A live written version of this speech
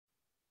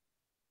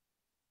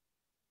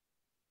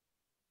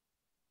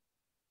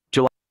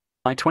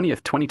July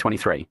 20th,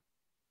 2023.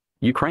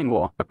 Ukraine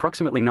war,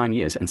 approximately 9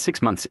 years and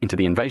 6 months into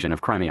the invasion of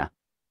Crimea.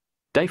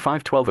 Day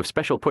 512 of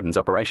Special Putin's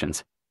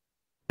operations.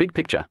 Big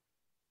picture.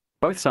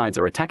 Both sides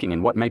are attacking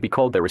in what may be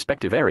called their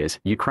respective areas,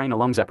 Ukraine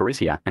along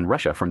Zaporizhzhya and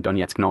Russia from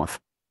Donetsk north.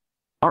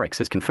 Oryx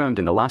has confirmed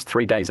in the last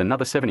 3 days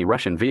another 70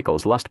 Russian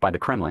vehicles lost by the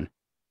Kremlin.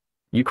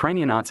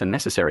 Ukrainian arts are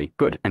necessary,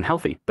 good, and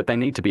healthy, but they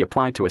need to be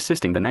applied to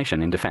assisting the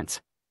nation in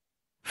defense.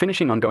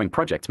 Finishing ongoing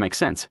projects makes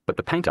sense, but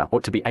the painter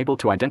ought to be able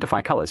to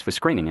identify colors for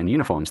screening and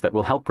uniforms that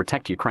will help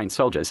protect Ukraine's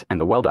soldiers, and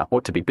the welder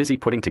ought to be busy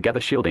putting together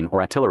shielding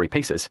or artillery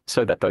pieces,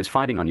 so that those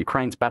fighting on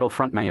Ukraine's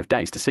battlefront may have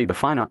days to see the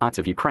finer arts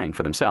of Ukraine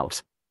for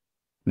themselves.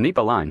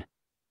 Dnieper Line.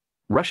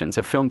 Russians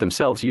have filmed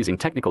themselves using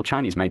technical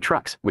Chinese-made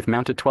trucks with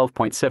mounted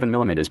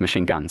 12.7mm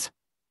machine guns.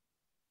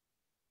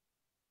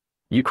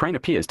 Ukraine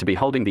appears to be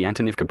holding the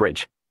Antonivka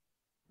Bridge.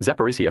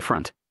 Zaporizhzhya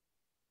Front.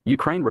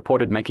 Ukraine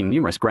reported making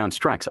numerous ground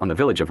strikes on the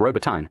village of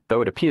Robotyne,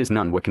 though it appears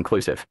none were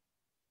conclusive.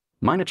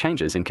 Minor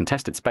changes in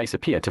contested space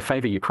appear to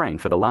favor Ukraine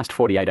for the last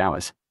 48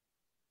 hours.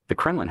 The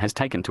Kremlin has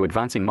taken to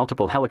advancing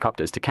multiple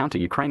helicopters to counter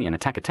Ukrainian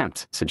attack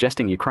attempts,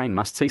 suggesting Ukraine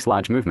must cease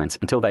large movements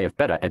until they have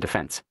better air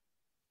defense.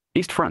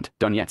 East Front,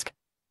 Donetsk.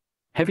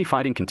 Heavy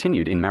fighting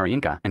continued in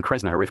Mariinka and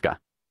Krasnohorivka.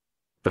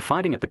 The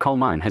fighting at the coal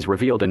mine has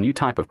revealed a new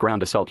type of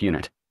ground assault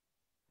unit.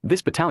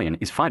 This battalion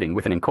is fighting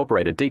with an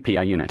incorporated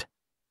DPR unit.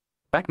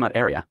 Bakhmut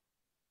Area.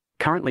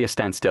 Currently a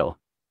standstill.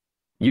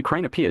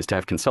 Ukraine appears to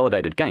have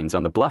consolidated gains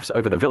on the bluffs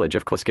over the village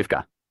of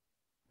Kloskivka.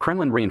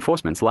 Kremlin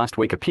reinforcements last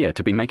week appear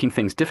to be making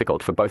things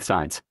difficult for both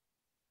sides.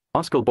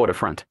 Oskil border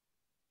front.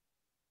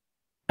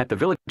 At the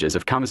villages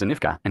of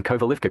Karmazanivka and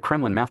Kovalivka,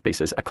 Kremlin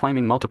mouthpieces are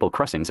claiming multiple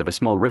crossings of a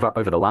small river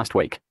over the last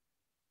week.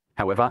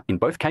 However, in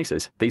both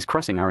cases, these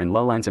crossings are in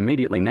lowlands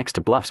immediately next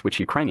to bluffs which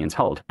Ukrainians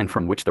hold and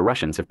from which the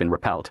Russians have been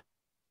repelled.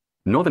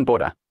 Northern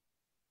border.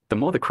 The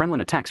more the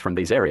Kremlin attacks from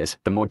these areas,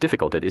 the more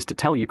difficult it is to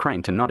tell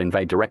Ukraine to not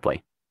invade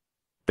directly.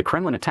 The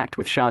Kremlin attacked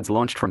with shards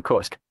launched from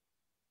Kursk.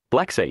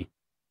 Black Sea.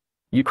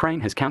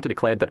 Ukraine has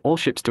counter-declared that all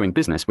ships doing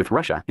business with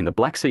Russia in the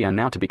Black Sea are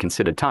now to be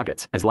considered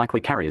targets as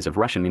likely carriers of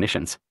Russian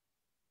munitions.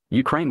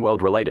 Ukraine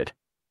world-related.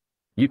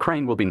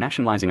 Ukraine will be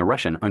nationalizing a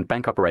Russian-owned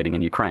bank operating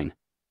in Ukraine.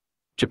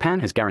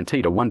 Japan has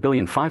guaranteed a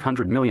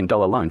 $1.5 billion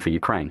loan for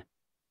Ukraine.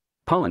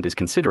 Poland is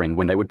considering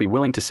when they would be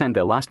willing to send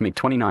their last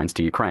MiG-29s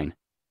to Ukraine.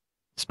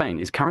 Spain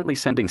is currently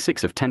sending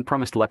 6 of 10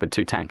 promised Leopard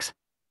 2 tanks.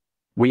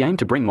 We aim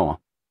to bring more.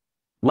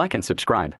 Like and subscribe.